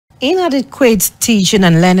Inadequate teaching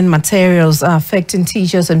and learning materials are affecting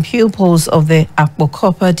teachers and pupils of the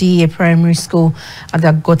Akpokope DA Primary School at the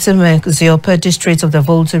Akpokope district of the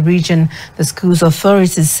Volta region. The school's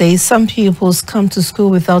authorities say some pupils come to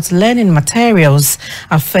school without learning materials,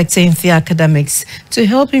 affecting their academics. To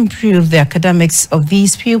help improve the academics of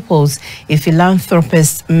these pupils, a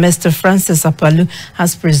philanthropist, Mr. Francis Apalu,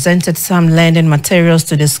 has presented some learning materials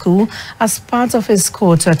to the school as part of his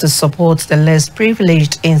quota to support the less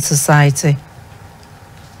privileged in society.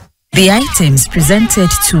 The items presented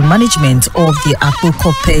to management of the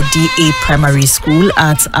Akpokope DA Primary School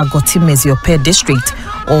at Akpokope district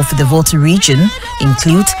of the Volta region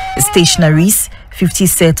include stationaries, 50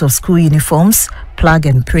 sets of school uniforms, plug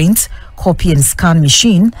and print, copy and scan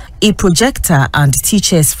machine, a projector and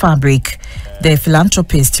teacher's fabric. The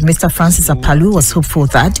philanthropist, Mr. Francis Apalu, was hopeful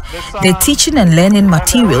that the teaching and learning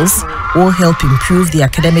materials will help improve the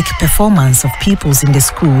academic performance of pupils in the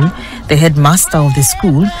school. The headmaster of the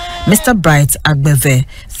school, Mr. Bright Agbeve,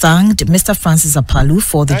 thanked Mr. Francis Apalu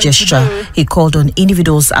for the gesture. He called on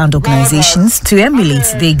individuals and organizations to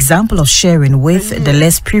emulate the example of sharing with the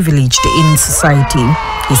less privileged in society.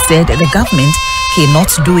 He said the government cannot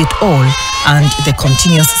do it all, and the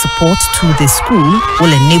continuous support to the school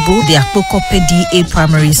will enable the Akpokope DA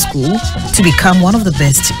Primary School to become one of the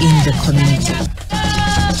best in the community.